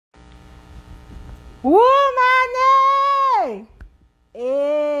Woman,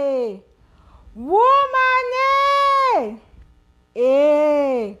 eh. Woman,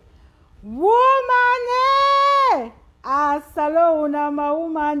 eh. Woman, asalo una ma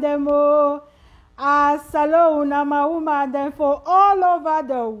woman demo. Asalo una ma woman dem for all over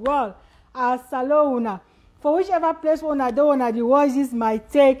the world. Asalo una. For whichever place una do una the watches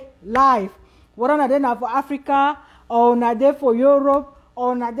might take life. Whether una dey for Africa or una dey for Europe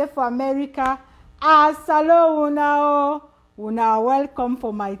or una dey for America. Asalo una o. Una welcome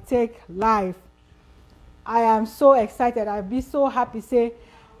for my take life. I am so excited. I'll be so happy say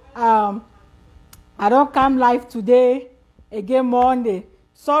I don't come live today again Monday.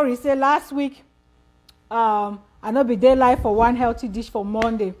 Sorry, say last week I not be there live for one healthy dish for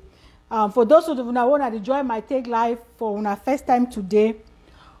Monday. For those who don't want to join my take live for una first time today,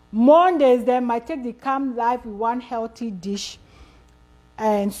 Mondays then my take the come live with one healthy dish.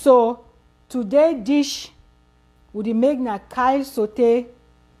 And so today dish would make na Kale saute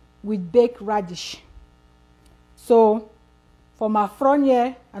with baked radish. So for my front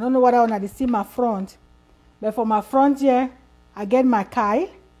here, I don't know what I want to see my front, but for my front here, I get my Kale.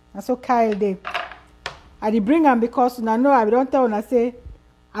 And so Kale there. I bring them because I know I don't tell una say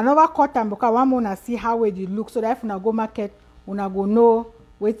I never cut them because I want to see how it look. So that if una go market, una go know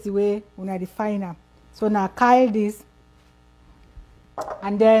what's the way una define them. So now Kale this,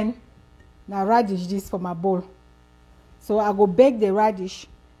 and then now radish this for my bowl. So I go bake the radish.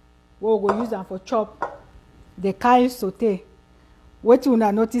 We go use them for chop the Kale saute. What you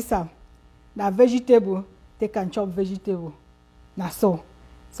una notice them? Now vegetable, take and chop vegetable. Now so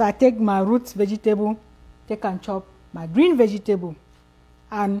I take my roots vegetable, take and chop my green vegetable.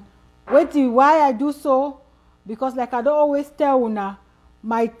 And why I do so? Because like I don't always tell una,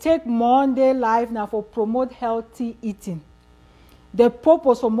 my take Monday live now for promote healthy eating. The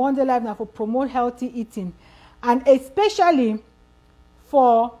purpose for Monday live now for promote healthy eating. And especially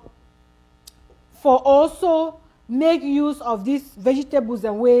for also make use of these vegetables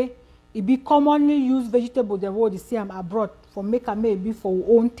and way it be commonly used vegetables the way they see them abroad for make a maybe for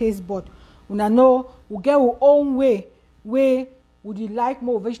our own taste bud. Una know we get our own way would you like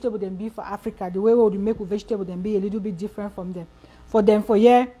more vegetable than be for Africa. The way we would make with vegetable than be a little bit different from them. For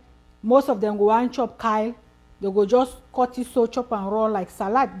here, most of them go and chop Kale. They go just cut it so chop and roll like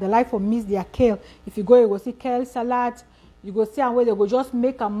salad. The life of miss their Kale. If you go, you go see Kale salad. You go see where they go just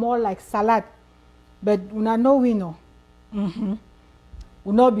make them more like salad. But una know we know.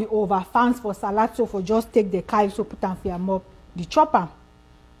 Will not be over fans for salad, so for just take the Kale so put them for your mop the chopper.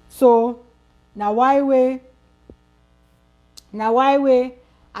 So now why we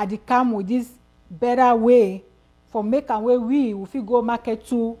I the come with this better way for make and way we if we go market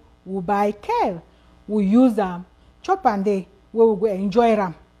to we buy Kale. We use them, chop and day, we will go enjoy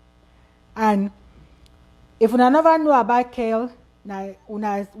them. And if you never know about Kale,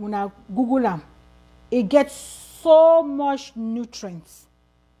 una Google them. It gets so much nutrients.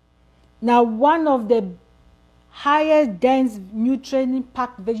 Now, one of the highest dense nutrient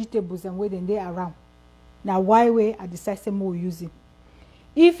packed vegetables and where they are around. Now, why way I decide to more use it.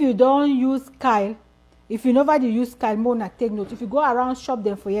 If you don't use Kale, if you never use Kale, more na take note. If you go around shop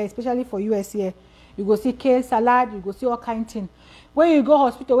them for here, especially for US here. You go see Kale salad, you go see all kind of things. When you go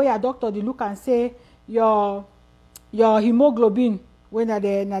hospital, where your doctor they look and say your hemoglobin, when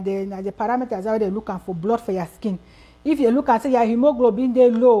the parameters are they looking for blood for your skin. If you look and say your hemoglobin they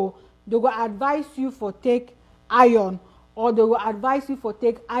low, they will advise you for take iron, or they will advise you for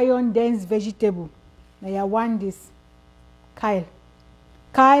take iron dense vegetable. Now you want this Kale.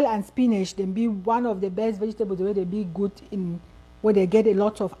 Kale and spinach then be one of the best vegetables where they be good in where they get a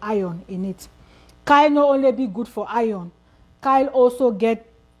lot of iron in it. Kale not only be good for iron, Kale also get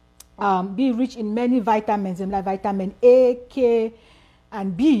be rich in many vitamins like vitamin A, K,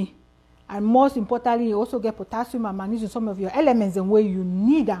 and B, and most importantly, you also get potassium and magnesium, some of your elements and where you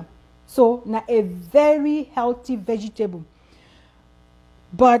need them. So now a very healthy vegetable.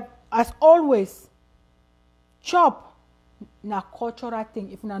 But as always, chop na cultural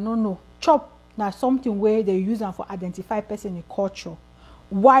thing. If you don't know, chop na something where they use them for identify person in culture.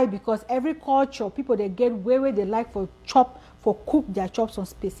 Why? Because every culture, people they get where they like for chop, for cook their chops some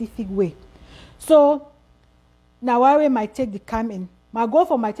specific way. So now why we might take the come in. My goal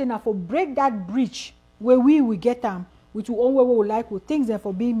for my now for break that bridge where we will get them, which we own where we like with things that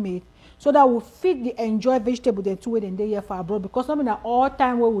for being made, so that we fit the enjoy vegetable the two way and they here for abroad. Because I mean at all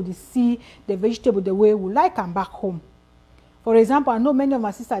time where we see the vegetable the way we like and back home. For example, I know many of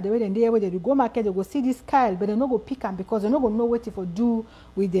my sisters, the way they where they go market, they go see this Kale, but they don't go pick them because they don't go know what to do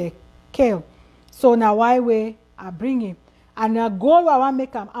with the Kale. So now why way I bring him. And the goal I want to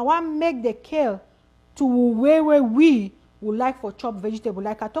make them, I want to make the Kale to where we would like for chop vegetable.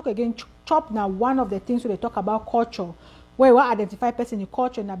 Like I talk again, chop now one of the things where they talk about culture, where we identify person in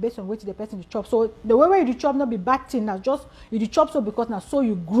culture now based on which the person to chop. So the way you chop not be bad thing, now just you chop so because now so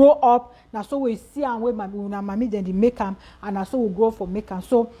you grow up, now so we see and where mommy then they make them, and now so we grow for make them.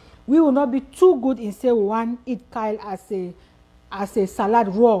 So we will not be too good in say we want eat kale as a salad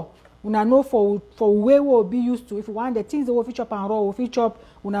raw. Una know for where we will be used to. If you want the things that we chop and raw, we chop.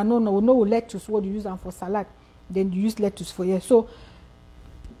 Una know lettuce what you use them for salad. Then you use lettuce for here. So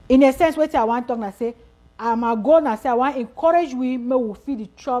in a sense, what I want to talk and say, I'm going to say I want to encourage we will feed the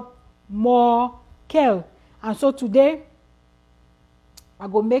chop more kale. And so today I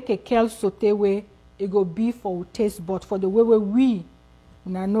go make a kale saute way. It go be for taste, but for the way we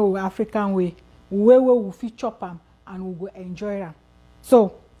know African way, we will feed chop them and we go enjoy them.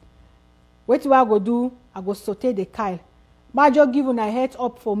 So what I go do, I go saute the kale. But just give a heads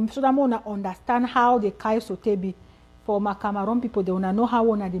up for me so that I wanna understand how the kale saute be. For my Cameroon people, they wanna know how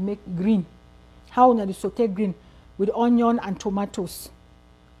wanna they make green, how wanna they saute green with onion and tomatoes.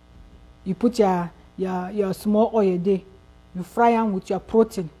 You put your small oil there, you fry them with your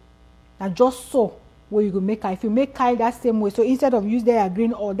protein, and just so where you go make kale. If you make kale that same way, so instead of use their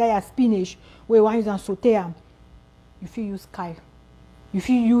green or their spinach, where you want use and saute them, you feel use kale. If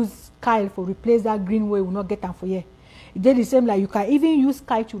you use kale for replace that green way, will not get them for here. It did the same like you can even use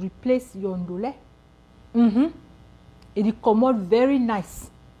kale to replace your ndole. It come out very nice.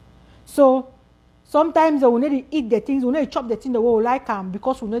 So sometimes we need to eat the things, we need to chop the things the way we like them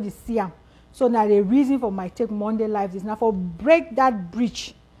because we need to see them. So now the reason for my take Monday life is now for break that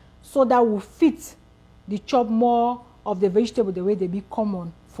bridge so that we fit the chop more of the vegetable the way they be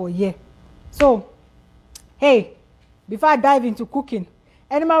common for here. So hey, before I dive into cooking,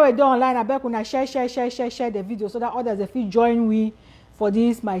 anyone we do online, I beg una share the video so that others if you join we for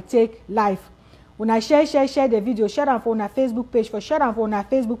this my take live. When I share the video, share them for our Facebook page. For share them for our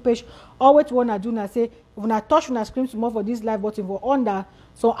Facebook page, all what you wanna do now say when I touch on screen more for this live button for under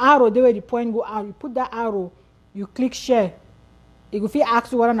so arrow the way the point go out, you put that arrow, you click share. You go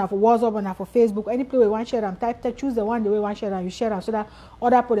ask you whether na for WhatsApp or na for Facebook. Any place you want share them, type choose the one the way you want share them, you share them so that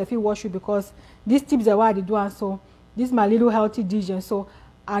other people if you watch you because these tips are why they do and so this is my little healthy dish and so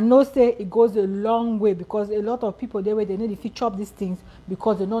I know say it goes a long way because a lot of people they need to chop these things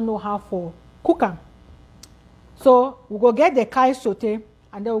because they don't know how for cook them. So we go get the kale saute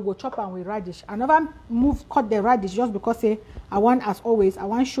and then we go chop them with radish. I never cut the radish just because say I want as always I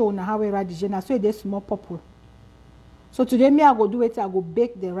want show now how we radish and so it's small purple. So today me I go do it, I go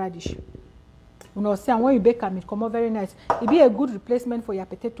bake the radish. You know, see, and when you bake them, it come out very nice. It be a good replacement for your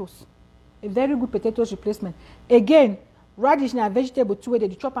potatoes. A very good potatoes replacement. Again, radish na vegetable too, where they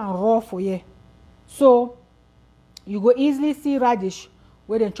chop and raw for you. So you go easily see radish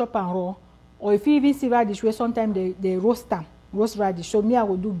where they chop and raw, or if you even see radish where sometimes they roast them, roast radish. So me I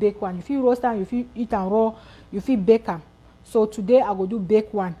go do bake one. If you roast them, if you eat and raw, you feel bake them. So today I go do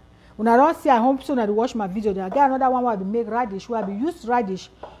bake one. When I don't see, I hope soon I watch my video. There I get another one where I be make radish, where I be use radish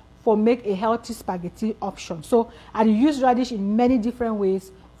for make a healthy spaghetti option. So I use radish in many different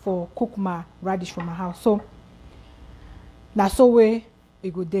ways for cook my radish from my house. So that's so way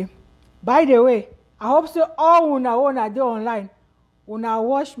we go there. By the way, I hope so all una do online. Una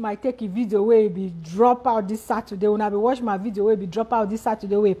watch my take a video where it be drop out this Saturday. Una be watch my video where it be drop out this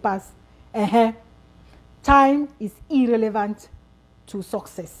Saturday where it pass. Time is irrelevant to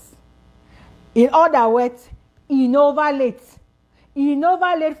success. In other words, e never late. E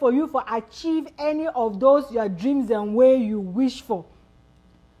never late for you for achieve any of those your dreams and way you wish for.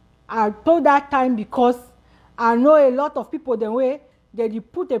 I told that time because I know a lot of people the way they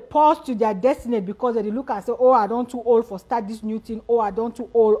put a pause to their destiny because they look and say, oh, I don't too old for start this new thing. Oh, I don't too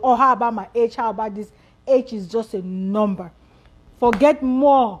old. Oh, how about my age? How about this? Age is just a number. Forget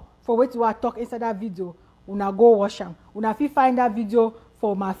more for what you are talking inside that video. Una go watch them. Una fi find that video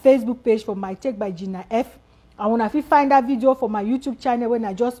for my Facebook page for my take by Gina F. And when I find that video for my YouTube channel when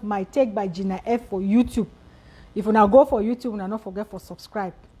I just my take by Gina F for YouTube. If you now go for YouTube, you not forget for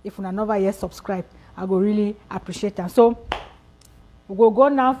subscribe. If you never yet subscribe, I go really appreciate that. So we go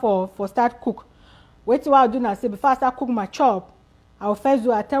now for start cook. Wait till I do now say before I start cook my chop, I'll first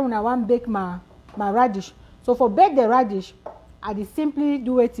do I tell when I want bake my radish. So for bake the radish, I just simply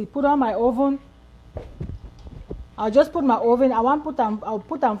do it. Put on my oven. I'll just put my oven. I'll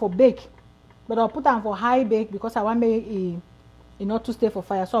put them for bake, but I'll put them for high bake because I want me not to stay for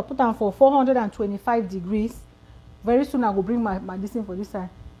fire. So I'll put them for 425 degrees. Very soon I will bring my this thing for this side.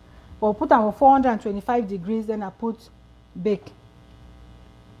 But I'll put them for 425 degrees. Then I put bake.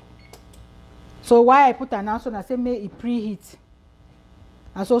 So why I put an answer? I say may it preheat.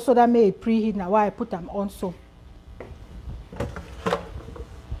 and so that may preheat. Now why I put them on. So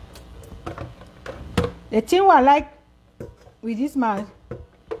the thing what I like with this my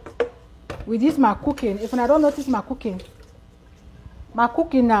cooking, if I don't notice my cooking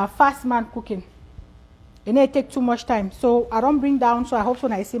now fast man cooking, it may take too much time, so I don't bring down. So I hope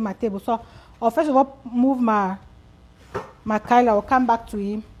when I see my table, so I'll first of all move my Kale. I'll come back to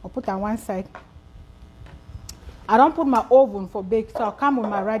him. I'll put on one side. I don't put my oven for bake, so I'll come with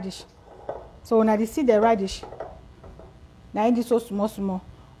my radish. So when I see the radish, now in this so small.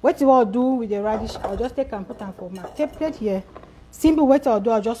 What you will do with the radish, I'll just take and put them for my plate here. Simple what I'll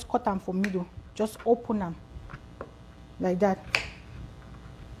do, I'll just cut them for middle. Just open them like that.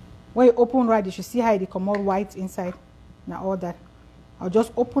 When you open radish, you see how they come out white inside. Now all that, I'll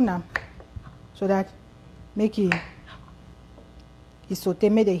just open them so that make it saute,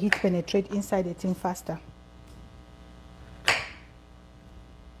 make the heat penetrate inside the thing faster.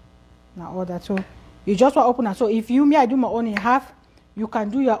 Now all that, so you just want to open them. So if you I do my own in half, you can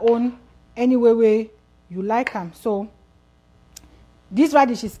do your own any way you like them. So this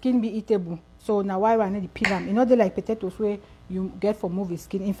radish is skin be eatable. So now why I need to peel them? You know they like potatoes where you get for movie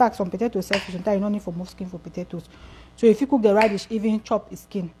skin. In fact, some potatoes sometimes you don't need for move skin for potatoes. So if you cook the radish, even chop the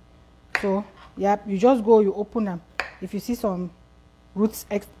skin. So yeah, you just go, you open them. If you see some roots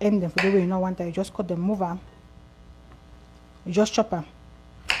end them for the way you don't want that, you just cut them, move them. You just chop them.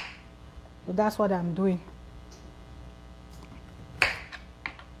 So that's what I'm doing.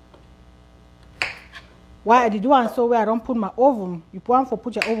 Why I did one so where I don't put my oven. You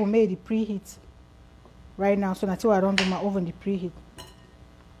put your oven, made the preheat right now. So that's why I don't do my oven the preheat.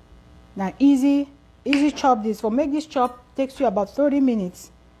 Now easy chop this. For make this chop takes you about 30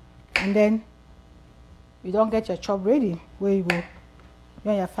 minutes, and then you don't get your chop ready. Where you go, you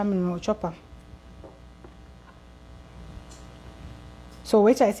and your family will chop them. So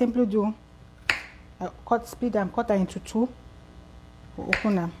what I simply do, I split them, cut them into two,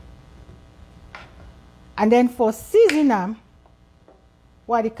 open them. And then for season them,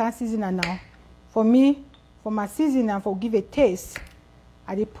 why they can't season them now? For me, for my seasoning and for give a taste,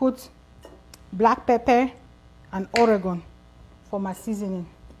 I did put black pepper and oregano for my seasoning.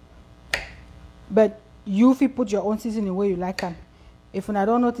 But you if you put your own seasoning where you like them. If I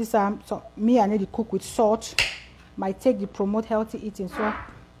don't notice so me I need to cook with salt. Might take the promote healthy eating. So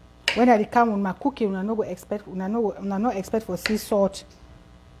when I come with my cooking, I not expect for sea salt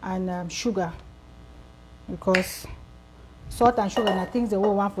and sugar, because salt and sugar are things they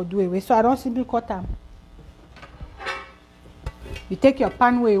will want to do away. So I don't simply cut them. You take your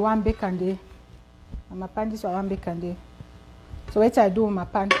pan where you want bake and day, and my pan this one bake and day. So what I do with my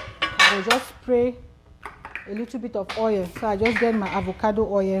pan, I will just spray a little bit of oil. So I just get my avocado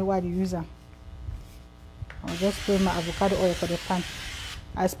oil while you use them. I'll just spray my avocado oil for the pan.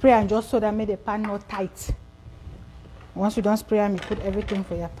 I spray and just so that make the pan not tight. Once you don't spray and you put everything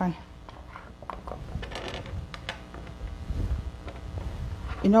for your pan.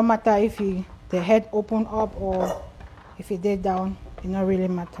 It no matter if the head open up or if it dead down, it not really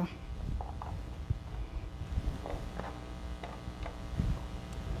matter.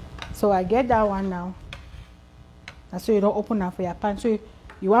 So I get that one now. And so you don't open up for your pan. So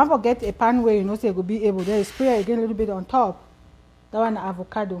you want to get a pan where you know so you will be able to spray again a little bit on top. That one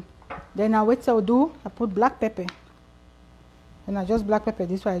avocado. Then I what I'll do, I put black pepper. And I just black pepper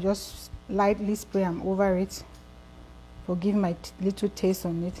this way, I just lightly spray them over it. For give my little taste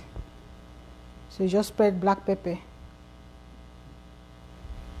on it. So you just spread black pepper.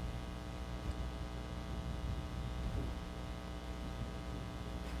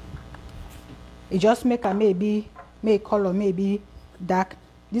 It just make a make color maybe dark.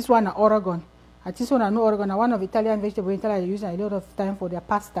 This one is oregano. At this one I know oregano. One of Italian vegetable in Italy use a lot of time for their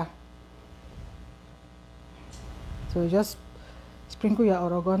pasta. So you just sprinkle your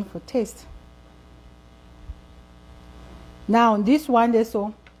oregano for taste. Now this one there,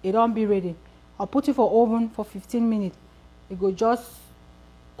 so it don't be ready. I'll put it for oven for 15 minutes. It go just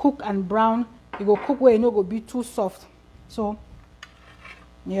cook and brown. It go cook where it no go be too soft. So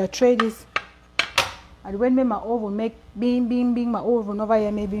you tray this. And when my oven make bing my oven over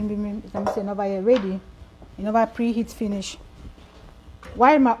here maybe bing let me say over here ready. You never preheat finish.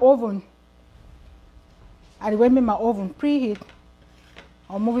 While my oven and when my oven preheat,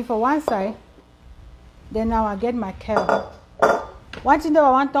 I'll move it for one side. Then now I get my kale. One thing that I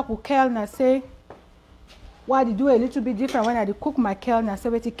want to talk with kale now say why they do a little bit different when I cook my kale now say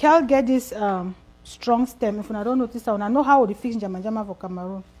wait the kale get this strong stem. If I don't notice I know how they fix jama for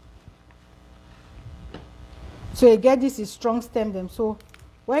Cameroon. So you get this is strong stem them. So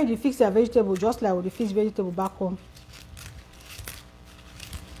when you fix your vegetable just like with the fix vegetable back home.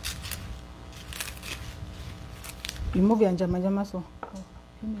 You move your jama so. Oh,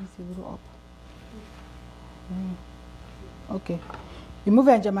 it's a little up. Okay. You move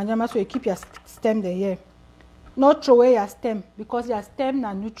your jama so you keep your stem there. Yeah. Not throw away your stem because your stem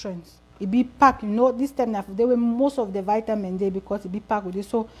are nutrients. It be packed. You know this stem now they were most of the vitamin there because it be packed with it.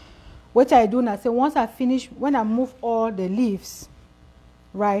 So what I do now, say once I finish, when I move all the leaves,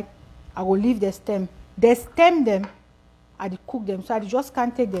 right, I will leave the stem. They stem them, I cook them. So I just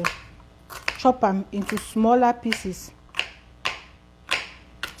can't take them, chop them into smaller pieces.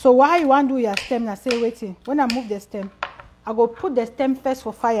 So why you want to do your stem now, say waiting. When I move the stem, I go put the stem first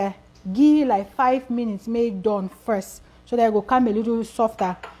for fire. Give like 5 minutes, make it done first. So that it will come a little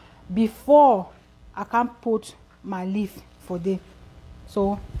softer before I can put my leaf for day.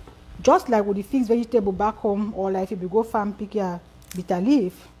 So just like with the fixed vegetable back home, or like if you go farm pick your bitter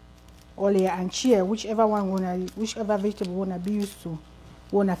leaf or your anchia, whichever one whichever vegetable wanna be used to,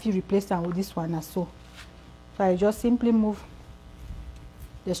 wanna feel replace them with this one as so. So I just simply move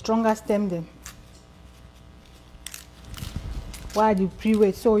the stronger stem then. Why the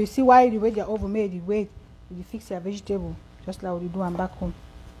pre-weight? So you see why the way they're over made the weight you fix your vegetable, just like what you do and back home.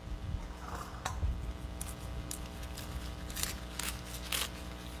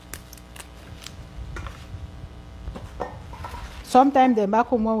 Sometimes the back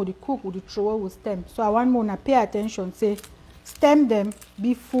home one with the cook with the throw with stem. So I want more to pay attention. Say stem them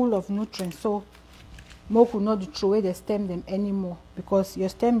be full of nutrients. So more could not throw away the stem them anymore because your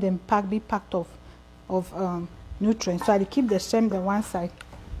stem them be packed of nutrients. So I keep the stem them one side.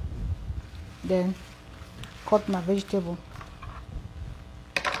 Then cut my vegetable.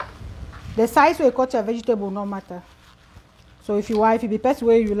 The size where you cut your vegetable no matter. So if you be best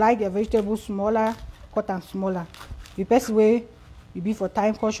way you like your vegetable smaller, cut them smaller. The best way you be for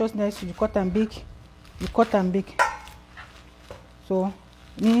time consciousness, you cut them big, you cut them big. So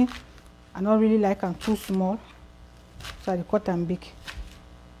me, I don't really like them too small, so I cut them big.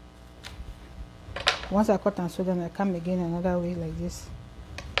 Once I cut them so then I come again another way like this.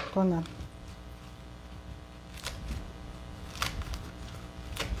 Turn them.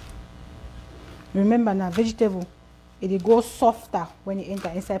 Remember now vegetable, it goes softer when it enter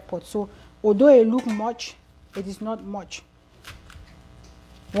inside pot. So although it look much, it is not much.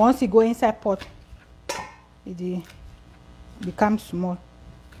 Once it go inside pot, it becomes small.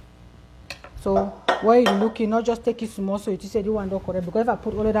 So where you looking, not just take it small so you say you want to correct. Because if I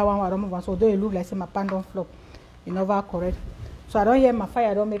put all of that one, I don't move on. So although it look like say my pan don't flop, it never correct. So I don't hear my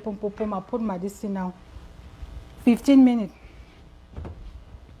fire, I don't make pum pum pum. I put my this thing now. 15 minutes.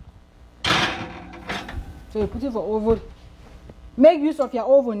 So you put it for oven. Make use of your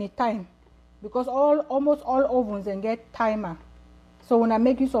oven in time. Because almost all ovens and get timer. So when I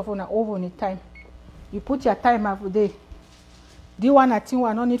make use of an oven in time, you put your timer for day. The one I think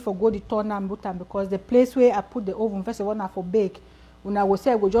I don't need for go the turn and button because the place where I put the oven first of all for bake, when I will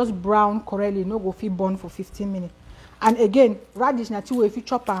say I will just brown correctly, no go feel burn for 15 minutes. And again, radish na two if you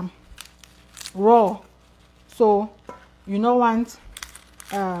chop them raw. So you don't want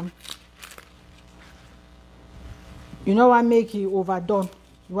make it overdone.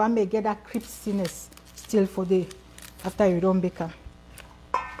 You want to get that crispiness still for the after you don't bake them.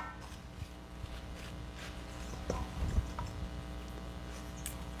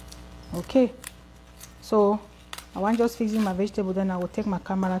 Okay, so I want just fixing my vegetable, then I will take my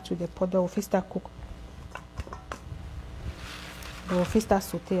camera to the pot that will first start cook. I will first start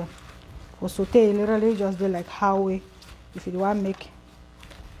saute. For saute, literally just be like how if you want to make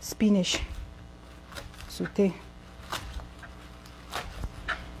spinach saute.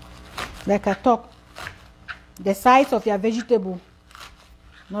 Like I talk, the size of your vegetable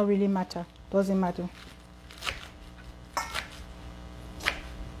not really matter, doesn't matter.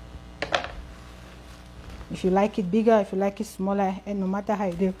 If you like it bigger, if you like it smaller, and no matter how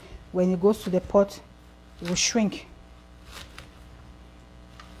you do, when it goes to the pot, it will shrink.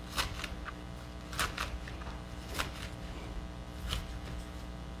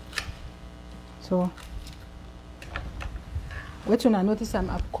 So, what when I notice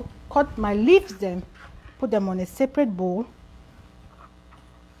I've cut my leaves then, put them on a separate bowl.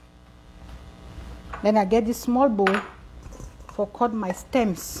 Then I get this small bowl for cut my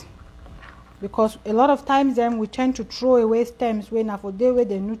stems. Because a lot of times then we tend to throw away stems when for day where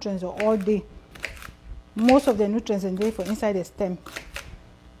the nutrients are all day. Most of the nutrients are there for inside the stem.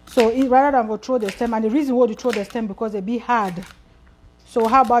 So rather than throw the stem, and the reason why you throw the stem because they be hard. So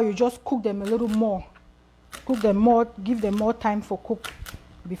how about you just cook them a little more? Cook them more, give them more time for cook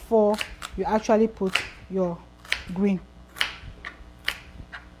before you actually put your green.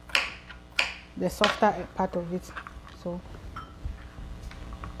 The softer part of it. So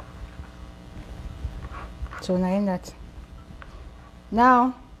So now in that.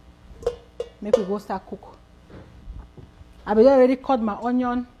 Now make we go start cook. I already cut my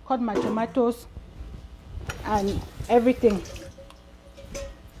onion, cut my tomatoes and everything.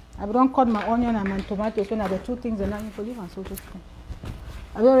 I don't cut my onion and my tomatoes when I the two things and I need to leave and so to spoon.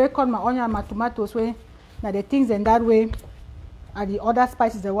 I already cut my onion and my tomatoes when now the things in that way are the other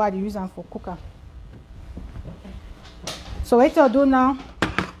spices that I use them for cooker. So what you do now,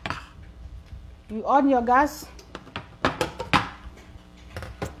 you on your gas.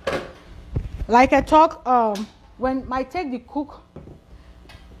 Like I talk, when I take the cook,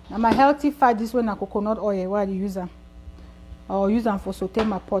 now my healthy fat this one a coconut oil where I use them. Or use them for saute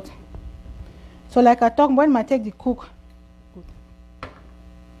my pot. So like I talk, when I take the cook,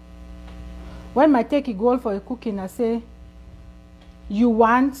 when I take a goal for a cooking, I say you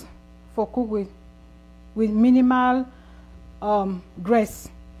want for cook with minimal grace.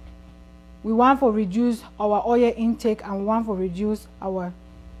 We want for reduce our oil intake and we want for reduce our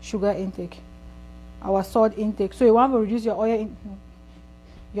sugar intake, our salt intake. So you want to reduce your oil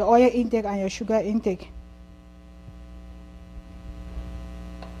intake and your sugar intake.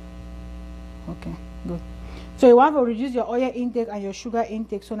 Okay, good. So you want to reduce your oil intake and your sugar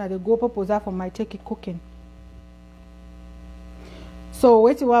intake so now the go purpose for my take it cooking. So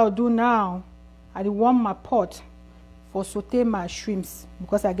what I'll do now, I warm my pot for saute my shrimps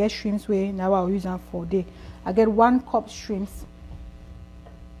because I get shrimps where now I'll use them for day. I get 1 cup shrimps.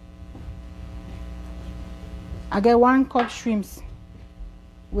 I get 1 cup shrimps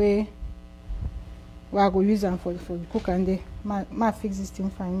where I go use them for the cook and they might fix this thing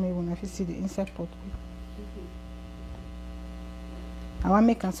fine me when I see the inside pot. I want to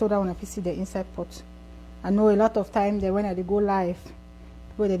make and soda when I see the inside pot. I know a lot of time that when I go live,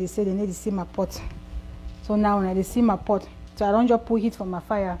 people they say they need to see my pot. So now when I see my pot, so I don't just put heat from my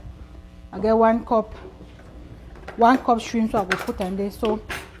fire. I get 1 cup shrimp so I go put in there. So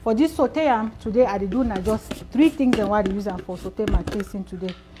for this saute today I do now just 3 things and what I use them for saute my tasting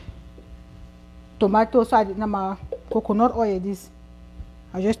today. Tomato, so I did my coconut oil this.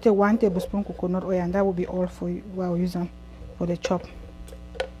 I just take 1 tablespoon coconut oil and that will be all for you what I'll use them for the chop.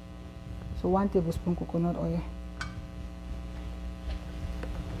 So 1 tablespoon coconut oil.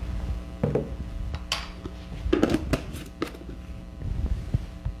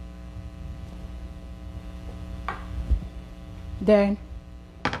 Then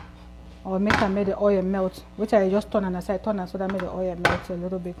I'll make the oil melt, which I just turn on the side, so that make the oil melt a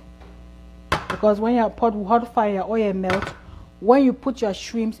little bit. Because when you put hot fire, your oil melt. When you put your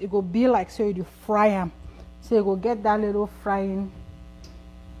shrimps, it will be like so you fry them. So you go get that little frying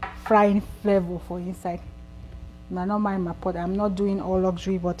flavor for inside. I don't mind my pot. I'm not doing all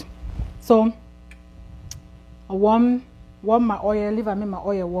luxury, but so I warm my oil, leave I make my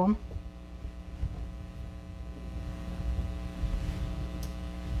oil warm.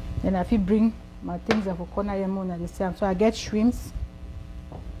 Then I bring my things for corner at the same. So I get shrimps.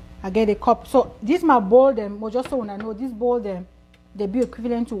 I get a cup. So this my bowl them, just so when I know this bowl them, they be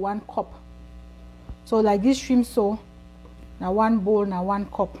equivalent to 1 cup. So like this shrimp so now 1 bowl, now 1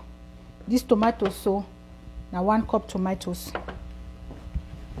 cup. This tomatoes so now 1 cup tomatoes.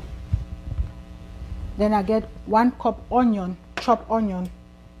 Then I get 1 cup onion, chopped onion,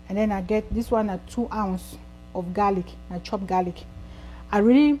 and then I get this one at 2 ounces of garlic, I chop garlic.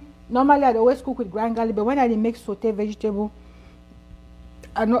 Normally I always cook with ground garlic, but when I make saute vegetable,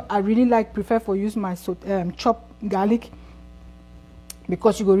 I really prefer for use my chopped garlic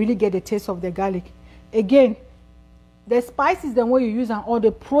because you go really get the taste of the garlic. Again, the spices the way you use them or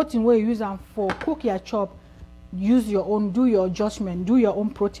the protein where you use them for cook your chop, use your own, do your adjustment, do your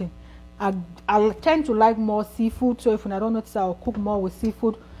own protein. I tend to like more seafood, so if I don't notice I'll cook more with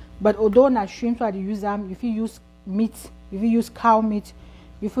seafood. But although not shrimp, so I use them. If you use meat, if you use cow meat,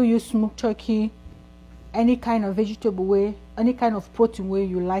 if you use smoked turkey, any kind of vegetable way, any kind of protein way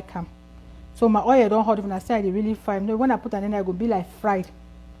you like them. So my oil don't hot when I say they really fry. No, when I put it in, I go be like fried.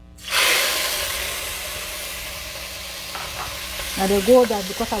 Now they go that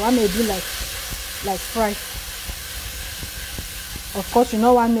because I want to be like fried. Of course, you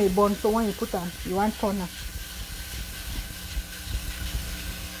know one may burn, so when you put them, you want toner.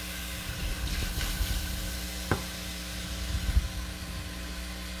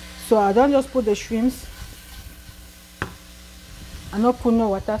 So I don't just put the shrimps. I don't put no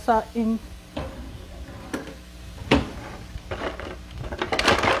water so in.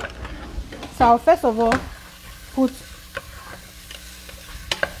 So I'll first of all put.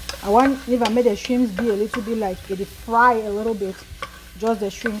 I want if I made the shrimps be a little bit like it fry a little bit, just the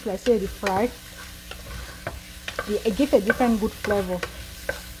shrimps like say it fry. It gives a different good flavor.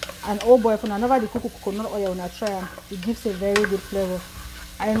 And oh boy, if una never the cook coconut oil, una try am, it gives a very good flavor.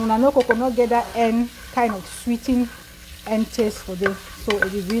 And una know coconut get that end kind of sweeting end taste for this, so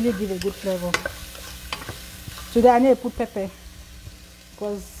it will really give a good flavor. Today I need to put pepper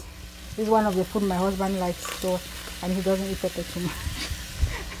because this is one of the food my husband likes, so, and he doesn't eat pepper too much.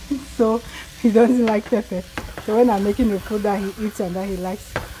 So he doesn't like pepper. So when I'm making the food that he eats and that he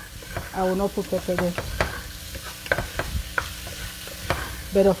likes, I will not put pepper there.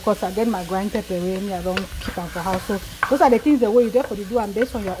 But of course, I get my grind pepper when I don't keep them for house. So those are the things the way you get for the do and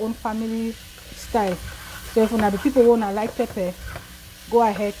based on your own family style. So if you the people who don't like pepper, go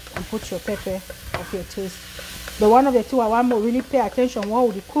ahead and put your pepper of your taste. But one of the two I want to really pay attention what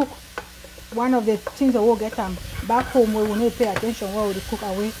will the cook. One of the things that will get them back home where we need to pay attention what will the cook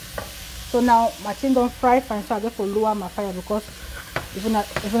away. So now my thing don't fry fine, so I get to lower my fire because if you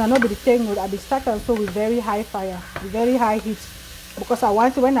not be the thing, I'll be starting so with very high fire, with very high heat. Because I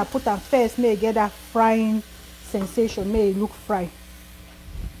want to, when I put them first, may get that frying sensation, may it look fried.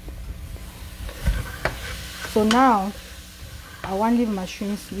 So now I want to leave my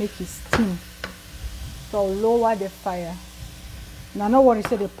shrimps make it steam. So I'll lower the fire. Now I know what you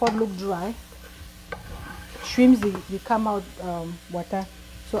said, the pot look dry. Shrimps they come out water.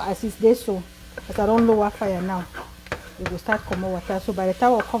 So as it's there, so as I don't lower fire now, it will start coming water. So by the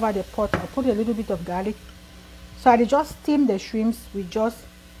time I cover the pot, I put a little bit of garlic. So I just steam the shrimps with just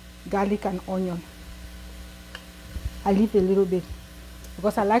garlic and onion. I leave a little bit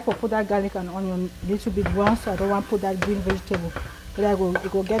because I like to put that garlic and onion a little bit brown, so I don't want to put that green vegetable. But I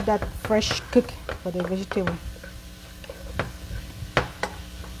go get that fresh cook for the vegetable.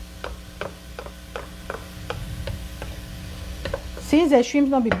 Since the shrimps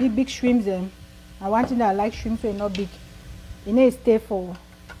not be big shrimps, I want that I like shrimps so not big. It need to stay for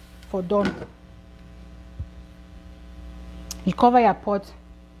done. You cover your pot,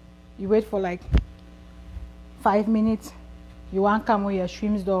 you wait for like 5 minutes. You want to come with your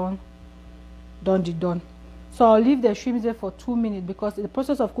shrimps done. So I'll leave the shrimps there for 2 minutes because in the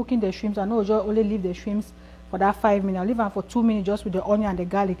process of cooking the shrimps, I know I'll just only leave the shrimps for that 5 minutes. I'll leave them for 2 minutes just with the onion and the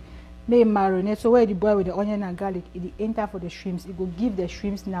garlic. May marinate. So where you boil with the onion and garlic, it enter for the shrimps. It will give the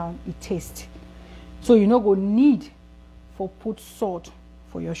shrimps now a taste. So you not go need for put salt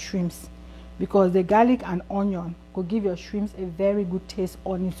for your shrimps, because the garlic and onion will give your shrimps a very good taste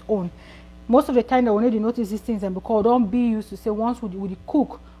on its own. Most of the time they will need to notice these things, and because don't be used to say once would you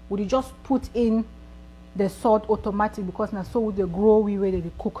cook, would you just put in the salt automatic, because now so would they grow we way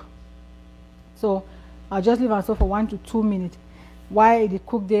they cook. So I'll just leave them so for 1 to 2 minutes. While they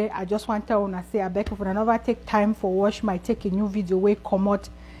cook there, I just want to tell say I beg if I never take time for watch my take a new video way come out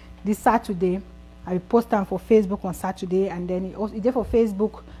this Saturday. I will post them for Facebook on Saturday, and then it also there for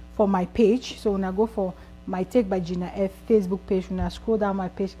Facebook for my page. So when I go for my take by Gina F Facebook page, when I scroll down my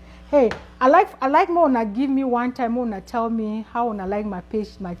page, hey, I like more when I give me one time when I tell me how when I like my page,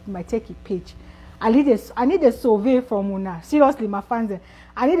 my take it page. I need a survey from Una. Seriously, my fans,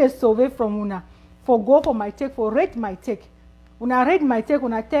 I need a survey from Una for go for my take, for rate my take. When I rate my take,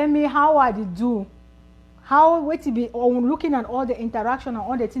 when I tell me how I did do, how what to be, or looking at all the interaction and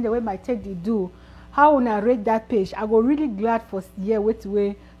all the things the way my take they do, how when I rate that page, I go really glad for what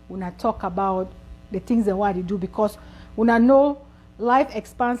way when I talk about the things and what they do, because when I know life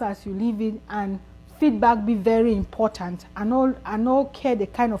expands as you live it, and feedback be very important. I know care the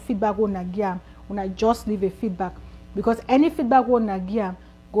kind of feedback when I give when I just leave a feedback, because any feedback when I give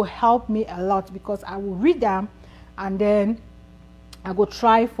go help me a lot, because I will read them and then I go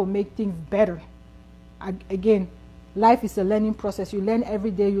try for make things better. Again, life is a learning process. You learn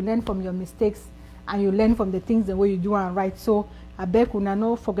every day. You learn from your mistakes, and you learn from the things the way you do and right. So I beg una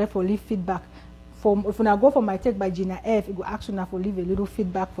no forget for leave feedback. If una go for my take by Gina F, it go ask una for leave a little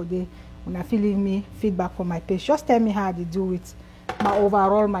feedback for the una feel leave me feedback for my page. Just tell me how they do it. My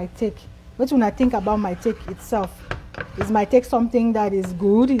overall my take. What una think about my take itself? Is my take something that is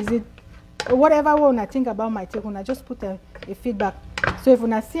good? Is it whatever one I think about my take? Una just put a feedback. So if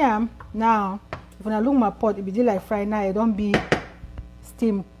una see them now, if una look my pot, it be like fried now. It don't be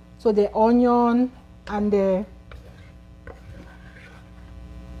steam. So the onion and the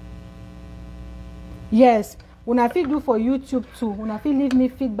yes, when I feel do for YouTube too, when I feel leave me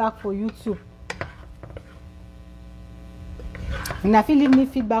feedback for YouTube. When I feel leave me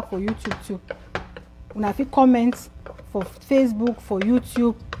feedback for YouTube too. When I feel comments for Facebook, for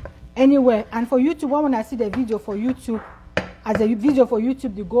YouTube, anywhere. And for YouTube, when I see the video for YouTube, as the video for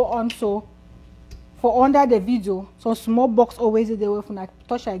YouTube they go on, so for under the video, so small box always there when I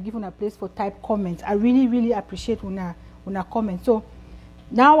touch I give on a place for type comments. I really appreciate when I comment. So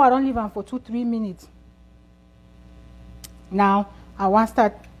now I don't leave them for 2-3 minutes. Now I want to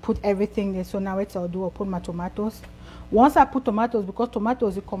start put everything there. So now what I'll do, I'll put my tomatoes. Once I put tomatoes, because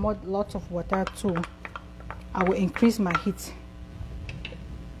tomatoes it come out lots of water too, I will increase my heat.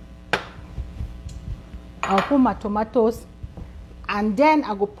 I'll put my tomatoes, and then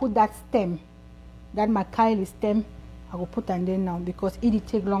I will put that stem, that my Kale stem, I will put and then now, because it will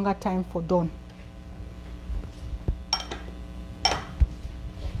take longer time for done.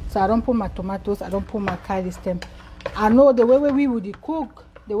 So I don't put my tomatoes, I don't put my Kale stem. I know the way we would cook,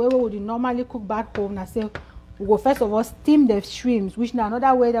 the way we would normally cook back home. I say we go first of all steam the shrimps, which now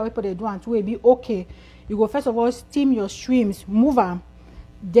another way that people they do and to will be okay. You go first of all steam your shrimps, move them,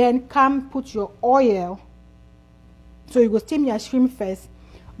 then come put your oil. So you go steam your shrimp first,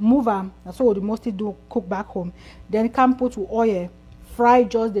 move them. That's what we mostly do cook back home. Then come put your oil, fry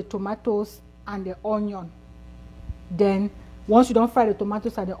just the tomatoes and the onion. Then once you don't fry the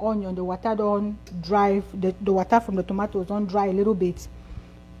tomatoes and the onion, the water don't dry, the water from the tomatoes don't dry a little bit.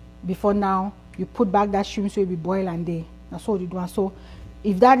 Before now, you put back that shrimp so it will boil and they. That's what you do. And so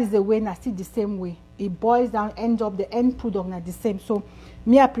if that is the way, now still the same way. It boils down, ends up the end product not the same. So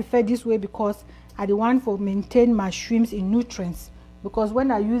me, I prefer this way because I the one for maintain my shrimps in nutrients. Because when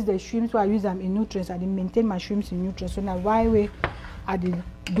I use the shrimps, I use them in nutrients, I maintain my shrimps in nutrients. So now why way I did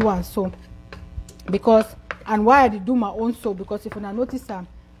do and so. Because and why I did do my own soap, because if you notice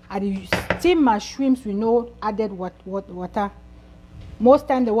I did steam my shrimps with no added water. Most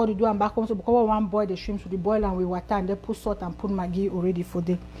time the what you do and back home, so because I want boil the shrimps with the boil and with water and then put salt and put Maggi already for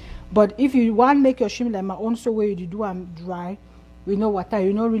them. But if you want to make your shrimp like my own soap where you do them dry with no water,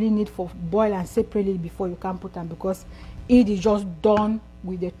 you don't really need for boil and separately before you can put them, because it is just done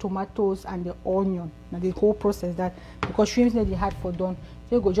with the tomatoes and the onion. Now the whole process that, because shrimps need the hard for done.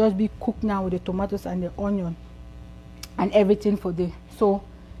 So it will just be cooked now with the tomatoes and the onion and everything for the. So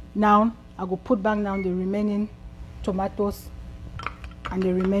now I will put back now the remaining tomatoes and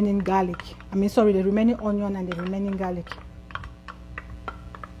the remaining garlic. I mean sorry, the remaining onion and the remaining garlic.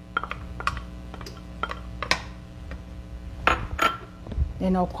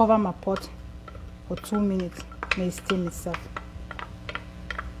 Then I'll cover my pot for 2 minutes. May it steam itself.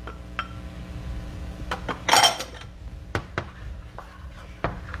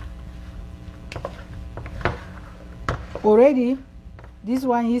 Already this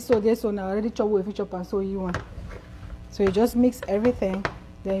one is so this one I already chop with chop and so you want. So you just mix everything,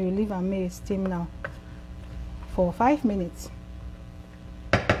 then you leave and make it steam now for 5 minutes.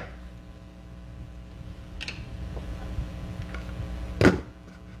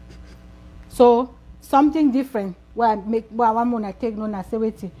 So something different where I make where one more I take no na say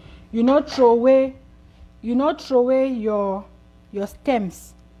wait, you not throw away your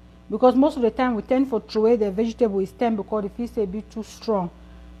stems. Because most of the time we tend for throw away the vegetable stem because the fish a bit too strong.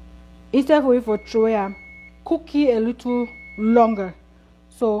 Instead for you for throw away, cook it a little longer.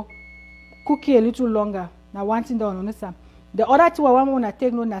 So cook it a little longer. Now one thing down on this one. The other two I want to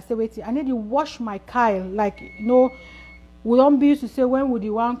take no na say wait, I need to wash my Kale. Like you know, we don't be used to say when would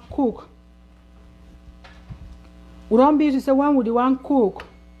you want cook. We don't be used to say when would you want cook.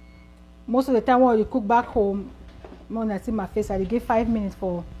 Most of the time when you cook back home, when I see my face, I give 5 minutes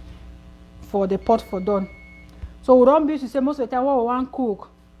for the pot for done. So we don't be used to say most of the time when we want cook,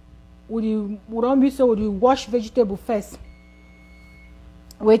 we don't be so would you wash vegetable first.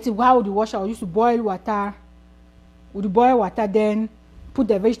 Wait, how would you wash? I used to boil water. Would you boil water, then put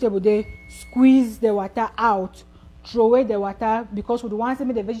the vegetable there, squeeze the water out, throw away the water because we want to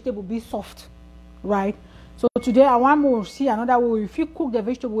make the vegetable be soft, right? So today I want to see another way. If you cook the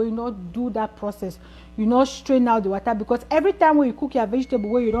vegetable, you not do that process. You not strain out the water, because every time when you cook your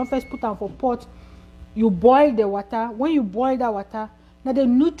vegetable, you don't first put them for pot, you boil the water. When you boil that water, now the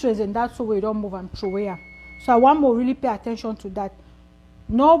nutrients in that so you don't move and throw away. So I want to really pay attention to that.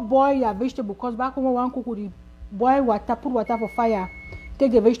 No boil your vegetable, because back when one cook with boil water, put water for fire,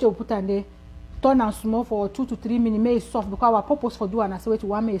 take the vegetable, put in there, turn and small for 2 to 3 minutes, make it soft, because our purpose for doing and say to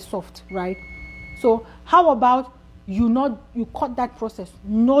want make it soft, right? So how about you cut that process,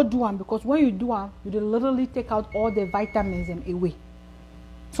 not do one, because when you do one, you literally take out all the vitamins and away.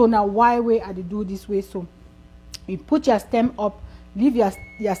 So now why way I do this way? So you put your stem up, leave your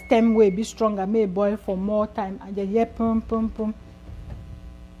stem way be stronger, may boil for more time, and then yeah, pum pum pum.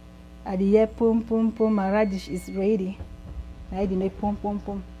 At the yeah, pum pum pum, my radish is ready. I did make pum pum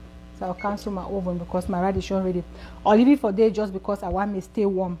pum. So I'll cancel my oven because my radish is ready. I'll leave it for day just because I want me to stay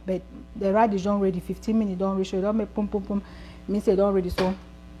warm. But the radish don't ready. 15 minutes don't reach. So you don't make pum pum pum. Means they don't ready. So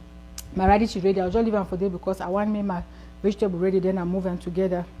my radish is ready. I'll just leave them for day because I want me my vegetable ready. Then I move them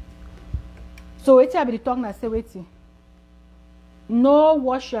together. So wait till I be the tongue and say wait. No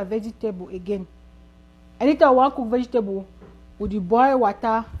wash your vegetable again. Anytime I want to cook vegetable, with the boil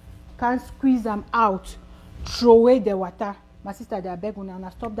water, can squeeze them out, throw away the water. My sister, they beg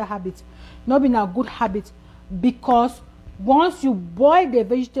una stop that habit. Not being a good habit, because once you boil the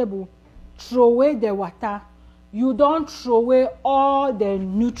vegetable, throw away the water, you don't throw away all the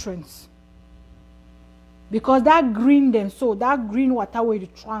nutrients. Because that green them, so that green water where you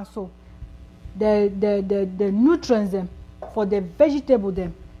transfer the nutrients them for the vegetable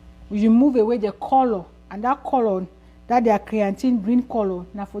them, you move away the color, and that color that they are creating green color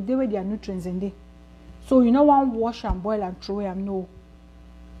now for the way their nutrients in there. So you know one wash and boil and throw them.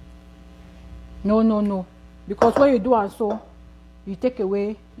 No. Because when you do and so you take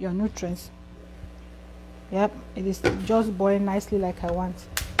away your nutrients. Yep, it is just boiling nicely like I want.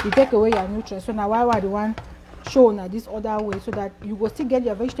 You take away your nutrients. So now why would the one show now this other way, so that you will still get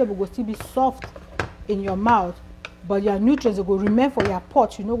your vegetable will still be soft in your mouth, but your nutrients will remain for your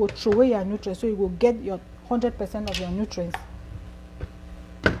pot. You know, will throw away your nutrients, so you will get your 100% of your nutrients.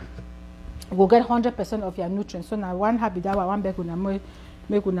 You will get 100% of your nutrients. So now one habit that one beg una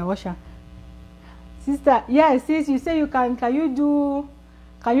make una wash. Sister, yes, sis, you say you can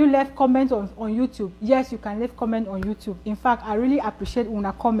you leave comments on YouTube? Yes, you can leave comment on YouTube. In fact, I really appreciate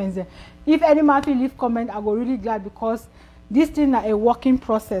una comments. If any man will leave comment, I go really glad, because this thing is a working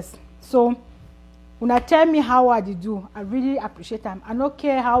process. So una tell me how I do. I really appreciate them. I don't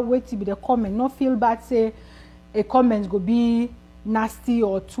care how weighty be the comment. No feel bad say a comment go be nasty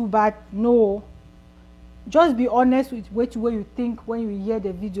or too bad. No. Just be honest with what you think when you hear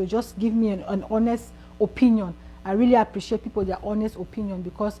the video. Just give me an honest opinion. I really appreciate people their honest opinion,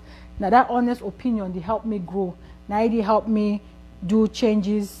 because now that honest opinion they help me grow. Now they help me do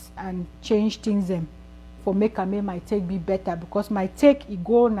changes and change things them for make my take be better, because my take it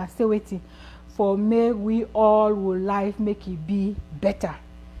go na say waiting for me we all will life make it be better.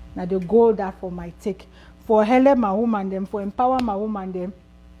 Now the goal that for my take for help my woman them, for empower my woman them,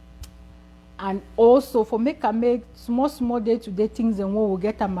 and also for make small day-to-day things and what will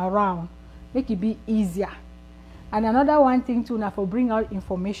get them around, make it be easier. And another one thing too now for bring out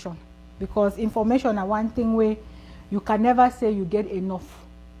information, because information are one thing where you can never say you get enough.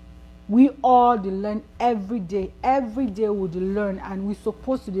 We all learn every day. Every day we learn, and we're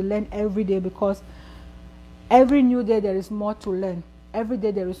supposed to learn every day, because every new day there is more to learn. Every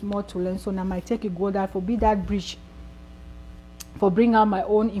day there is more to learn. So now my take it go that for be that bridge for bring out my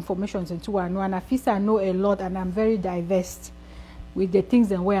own information into I know, and I feel I know a lot, and I'm very diverse with the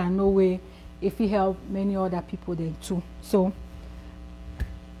things and where I know where if it help many other people then too. So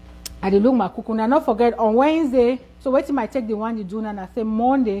I did look my cook. And not forget on Wednesday, so wait till I take the one you do, and I say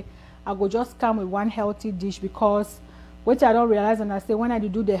Monday I go just come with one healthy dish, because what I don't realize, and I say when I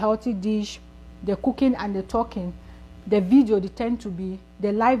do the healthy dish, the cooking and the talking, the video they tend to be,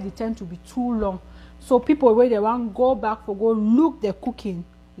 the live they tend to be too long. So people where they want go back for go look the cooking,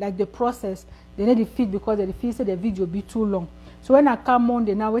 like the process, they need to feed, because they feel say the video be too long. So when I come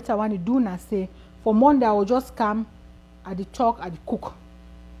Monday now, what I want to do now say for Monday I will just come at the talk, at the cook.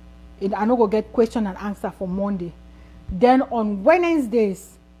 And I no go get question and answer for Monday. Then on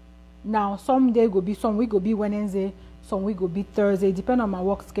Wednesdays, now some day go be, some week go be Wednesday, some week go be Thursday, depend on my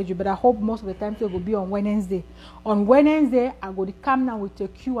work schedule, but I hope most of the time it will be on Wednesday. On Wednesday I go to come now with a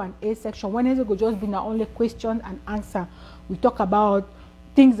Q&A section. Wednesday go just be not only question and answer. We talk about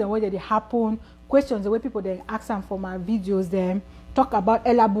things the way that they happen, questions the way people they ask them for my videos, then talk about,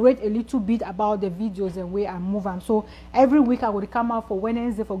 elaborate a little bit about the videos and way I move them. So every week I will come out for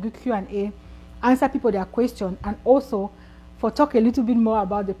Wednesday for good Q&A, answer people their question, and also for talk a little bit more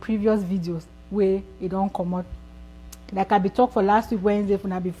about the previous videos where it don't come out. Like I be talk for last week Wednesday, if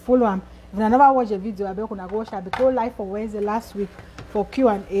I be follow them. If I never watch a video, I be gonna go watch. I be go live for Wednesday last week for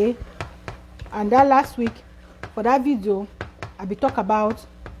Q&A, and that last week for that video I be talk about.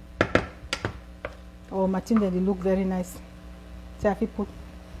 Oh, Martin, they look very nice. See if you put.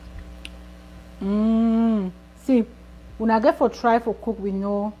 See, when I get for try for cook, we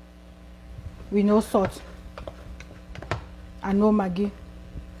know salt and no Maggi.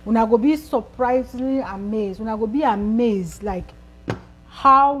 When I go be surprisingly amazed. When I go be amazed like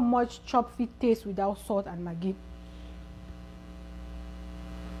how much chop fit taste without salt and Maggi.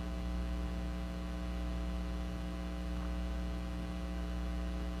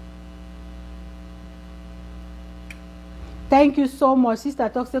 Thank you so much. Sister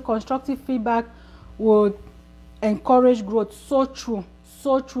Talk say constructive feedback would encourage growth. So true.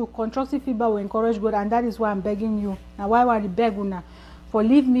 So true. Constructive feedback will encourage growth, and that is why I'm begging you. Now why I beg una for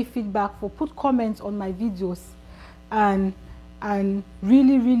leave me feedback, for put comments on my videos, and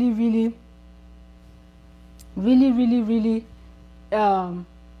really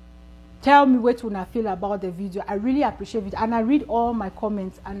tell me what you feel about the video. I really appreciate it, and I read all my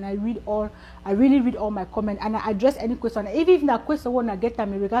comments, and I really read all my comments, and I address any question. Even if that question when I get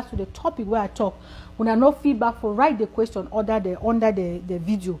them in regards to the topic where I talk, when I know feedback for write the question under the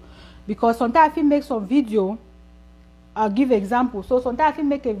video, because sometimes I make some video. I'll give example. So sometimes I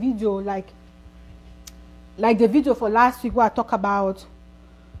make a video like the video for last week where I talk about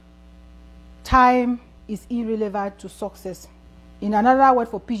time is irrelevant to success. In another word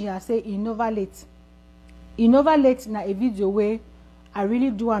for pidgin, I say innovate. Innovate na a video where I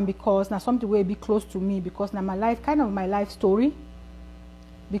really do, and because now something will be close to me, because now my life, kind of my life story.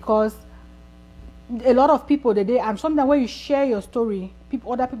 Because a lot of people today, and sometimes when you share your story,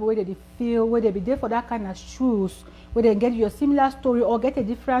 other people where they feel, where they be there for that kind of shoes, where they get your similar story or get a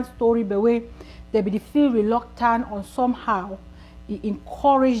different story, but where they feel reluctant or somehow it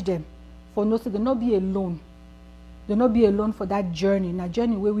encourage them for no, so they not be alone. They not be alone for that journey. Na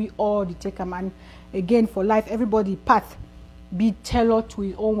journey where we all take a man. Again, for life, everybody path be tailored to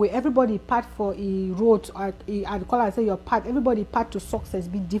his own way. Everybody path for a road, or I'd call it say your path. Everybody path to success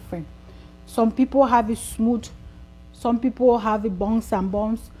be different. Some people have it smooth. Some people have it bumps and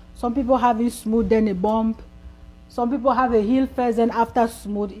bumps. Some people have it smooth then a bump. Some people have a hill first and after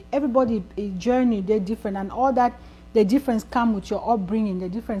smooth. Everybody a journey, they're different, and all that. The difference come with your upbringing. The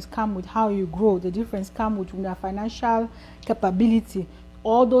difference come with how you grow. The difference come with your financial capability.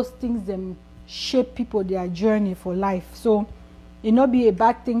 All those things them shape people their journey for life. So it not be a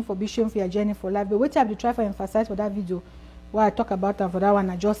bad thing for being for your journey for life. But what I have to try to emphasize for that video, where I talk about that for that one,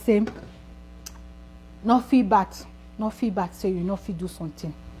 I just say no feedback. No feedback. So you know if you do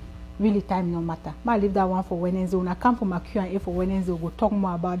something. Really time no matter. I leave that one for Wednesday. When I come for my Q&A for Wednesday, we'll talk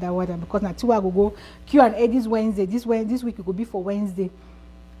more about that weather, because now 2 I go Q&A this Wednesday. This week it will be for Wednesday.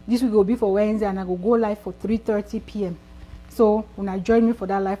 This week will be for Wednesday, and I go live for 3:30 p.m. So when I join me for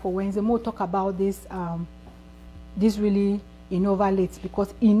that live for Wednesday, we'll talk about this this really innovate,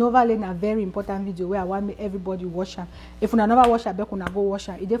 because innovate is a very important video where I want everybody watch them. If you never watch it, you go watch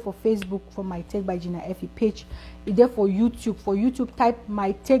it. It's there for Facebook for My Take by Gina F page. It's there for YouTube. For YouTube, type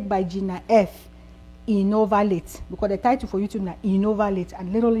My Take by Gina F innovate, because the title for YouTube na innovate,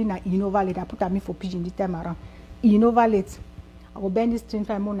 and literally na innovate. I put a me for pidgin this time around. Innovate. I will bend this string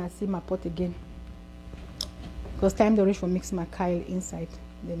time on and see my pot again, because time the reach for mix my Kale inside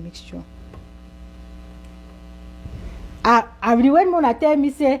the mixture. I really when I tell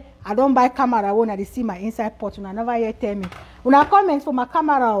me say I don't buy camera when I see my inside pot, and I never hear tell me. When I comment for my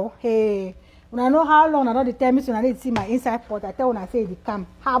camera, oh, hey, when I know how long I don't tell me so I need to see my inside pot, I tell when I say the cam.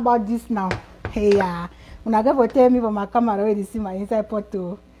 How about this now? Hey, when I go for tell me for my camera where they see my inside pot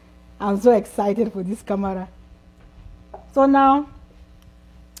too, I'm so excited for this camera. So now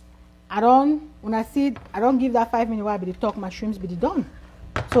I don't give that 5 minutes while I be the talk, my shrimps be the done.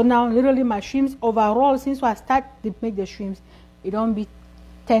 So now literally my shrimps overall, since I start to make the shrimps, it don't be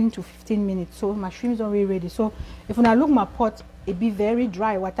 10 to 15 minutes. So my shrimps don't really ready. So if when I look my pot, it be very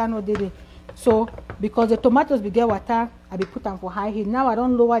dry. Water no dey. So because the tomatoes be get water, I be put them for high heat. Now I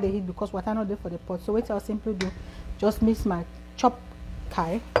don't lower the heat because water not there for the pot. So what I'll simply do, just mix my chopped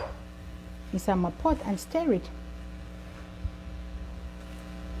Kale inside my pot and stir it.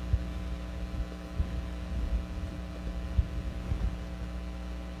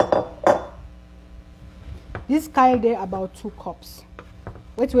 This Kale there about 2 cups.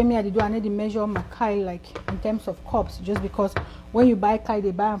 Wait when me I do, I need to measure my Kale like in terms of cups, just because when you buy Kale,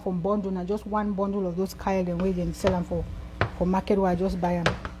 they buy them from bundle, and just one bundle of those Kale then wait and sell them for market where I just buy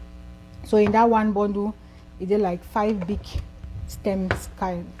them. So in that one bundle, it did like 5 big stems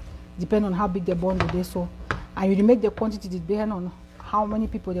Kale, depending on how big the bundle is. So and you make the quantity depending on how many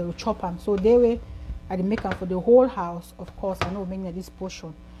people they will chop them. So they way I make them for the whole house. Of course, I know making this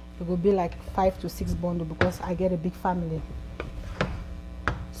portion. It will be like 5 to 6 bundles because I get a big family.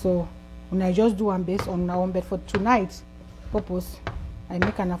 So when I just do one based on my own, but for tonight purpose, I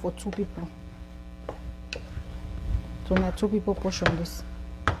make enough for 2 people. So now 2 people portion this.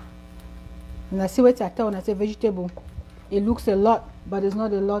 And I see what I tell when I say vegetable, it looks a lot, but it's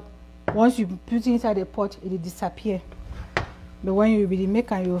not a lot. Once you put it inside the pot, it will disappear. But when you really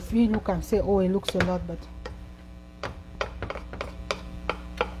make and you feel look and say, oh, it looks a lot, but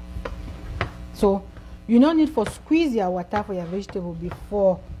so you don't need for squeeze your water for your vegetable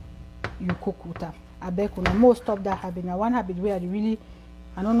before you cook with them. I beg you, most stop that habit. Now one habit where I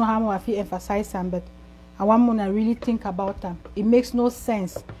don't know how much I feel emphasize them, but I want to really think about them. It makes no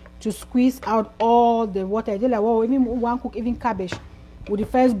sense to squeeze out all the water. They like, well, even one cook even cabbage, with the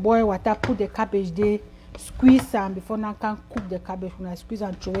first boil water, put the cabbage there, squeeze them before now can cook the cabbage. When I squeeze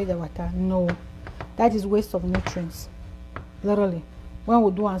and throw away the water, no, that is waste of nutrients. Literally, when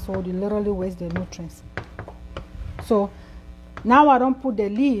we do and so we literally waste the nutrients. So now I don't put the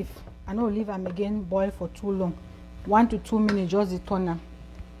leaf. I don't leave them again boil for too long. 1 to 2 minutes, just the turner.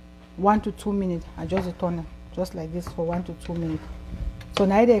 1 to 2 minutes, I just the turner, just like this for 1 to 2 minutes. So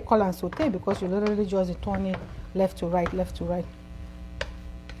now they call and saute because you literally just turn it left to right, left to right.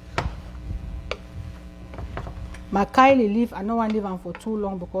 My kale leaf, I don't want to leave them for too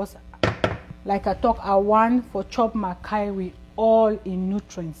long because, like I talk, I want for chop my kale with all in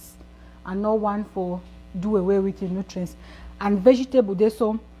nutrients. I don't want for do away with the nutrients. And vegetable, they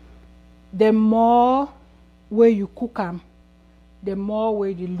so the more way you cook them, the more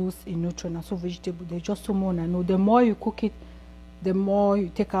way you lose in nutrients. So vegetable, they just so more. I know the more you cook it, the more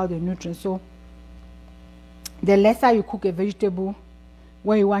you take out the nutrients. So the lesser you cook a vegetable,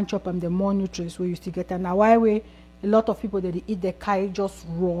 when you want to chop them, the more nutrients will you still get. And now why way a lot of people they eat the kale just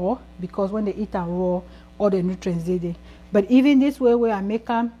raw, because when they eat them raw, all the nutrients they there. But even this way where I make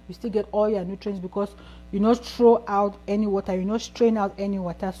them, you still get all your nutrients because you not throw out any water, you not strain out any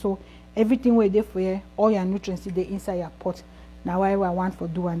water. So everything where they for you, all your nutrients they inside your pot. Now why I want for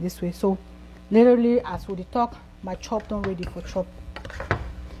doing this way. So literally as we talk, my chop done ready for chop.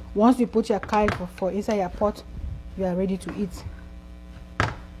 Once you put your kale for inside your pot, you are ready to eat.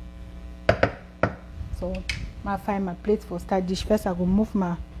 So I find my plate for start dish. First I go move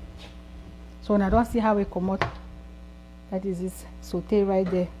my, so when I don't see how we come out, that is this saute right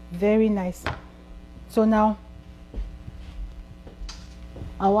there, very nice. So now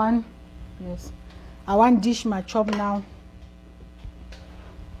I want dish my chop now.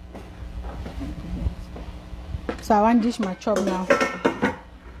 So I want dish my chop now.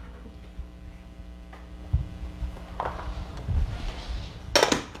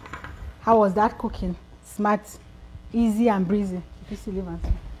 How was that cooking? Smart, easy and breezy.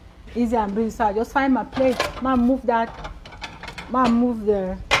 Easy and breezy. So I just find my plate. Man, move that. Man, move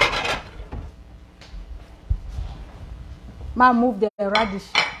the radish.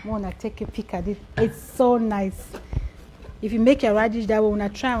 I wanna take a peek at it. It's so nice. If you make a radish that way, wanna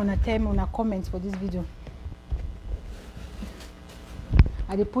try, wanna tell me, wanna comment for this video.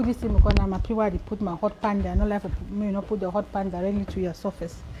 I dey put this in because I'm a people. I put my hot pan there. I don't like to put the hot pan directly to your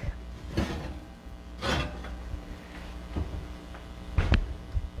surface.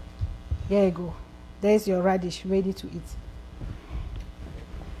 There you go. There's your radish ready to eat.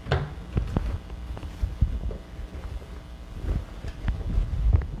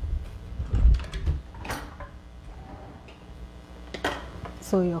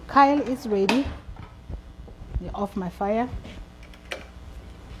 So your kale is ready. You off my fire.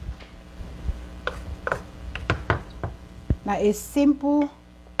 Now it's simple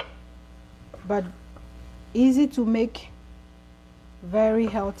but easy to make, very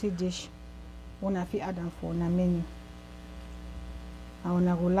healthy dish. Wanna fi add them for na menu. I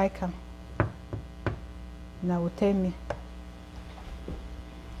wanna go like them. Now will tell me.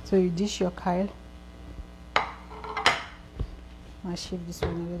 So you dish your kale. I'll shift this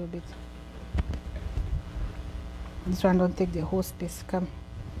one a little bit. This one don't take the whole space. Come.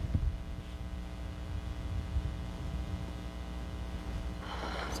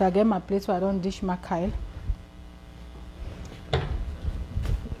 So I get my plate so I don't dish my kale.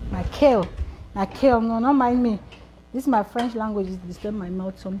 My kale. My kale, no, not mind me. This is my French language, it disturbs my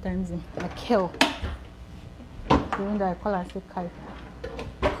mouth sometimes. My kale. Even though I call and say kale.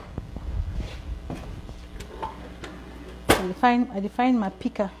 I define my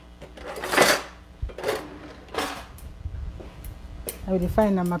picker. I will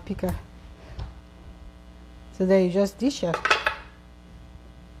define my picker. So there you just dish it.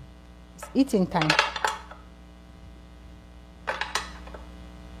 It's eating time.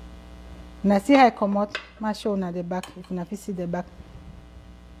 Now see how I come out. I show you the back. If you see the back,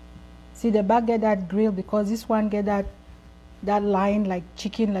 see the back get that grill because this one get that line like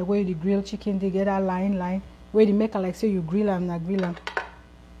chicken, like where you grill chicken, they get that line where they make it like say you grill them, not grill them.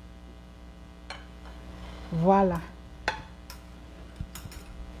 Voila.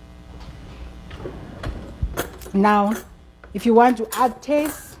 Now, if you want to add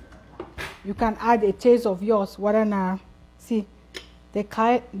taste, you can add a taste of yours. What now? See.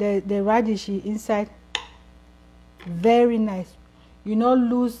 The radish inside, very nice. You don't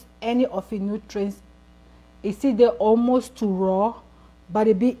lose any of the nutrients. You see they're almost too raw, but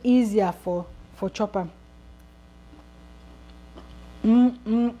it be easier for chopper.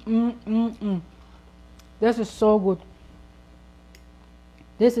 This is so good.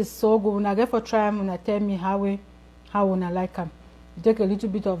 This is so good. When I get for try them, when I tell me how when I like them. You take a little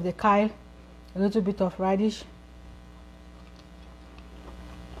bit of the kale, a little bit of radish.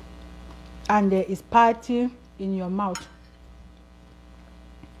 And there is party in your mouth.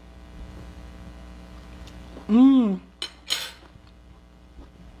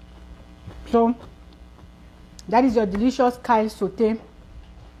 So that is your delicious Kale saute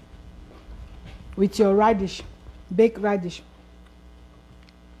with your radish, baked radish.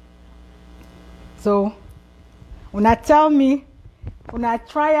 So una tell me, una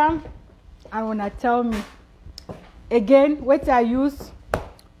try them, and una tell me again what I use.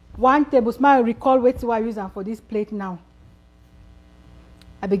 1 tablespoon. I recall what I use for this plate now.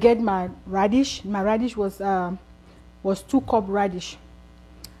 I began my radish. My radish was 2 cup radish.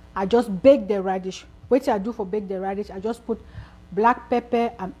 I just bake the radish. What I do for bake the radish, I just put black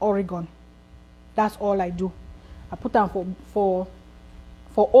pepper and oregano. That's all I do. I put them for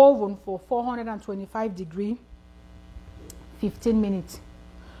oven for 425 degree, 15 minutes.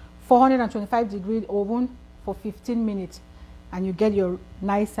 425 degree oven for 15 minutes, and you get your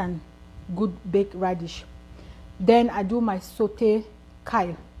nice and good baked radish. Then I do my saute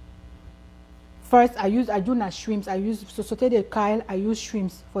Kale. First, I do not shrimps. I use to saute the Kale. I use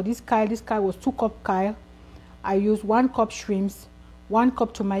shrimps for this Kale. This Kale was 2 cup Kale. I use 1 cup shrimps, 1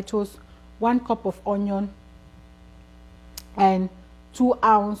 cup tomatoes, 1 cup of onion, and 2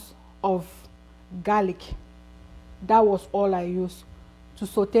 ounces of garlic. That was all I used to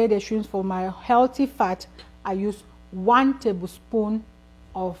saute the shrimps. For my healthy fat, I use 1 tablespoon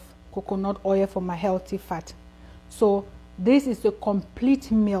of coconut oil for my healthy fat. So this is a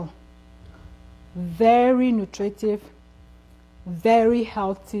complete meal. Very nutritive, very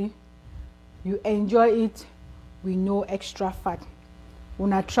healthy. You enjoy it with no extra fat.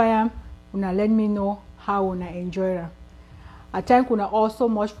 Una try them, una let me know how una enjoy them. I thank una all so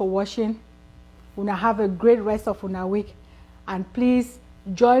much for watching. Una have a great rest of una week, and please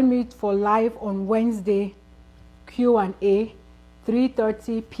join me for live on Wednesday Q&A,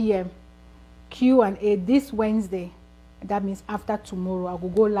 3:30 p.m. Q&A this Wednesday. That means after tomorrow. I will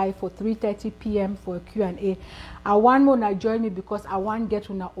go live for 3:30 p.m. for a Q&A. I want more to join me because I want to get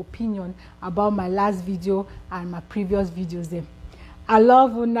una opinion about my last video and my previous videos there. I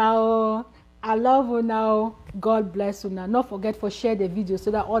love you now. I love you now. God bless you now. Not forget to share the video so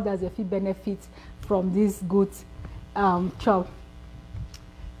that others will benefit from this good job.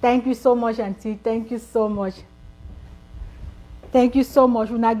 Thank you so much, Auntie. Thank you so much. Thank you so much.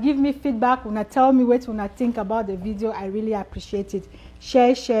 Una give me feedback. Una tell me what una think about the video. I really appreciate it.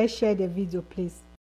 Share the video, please.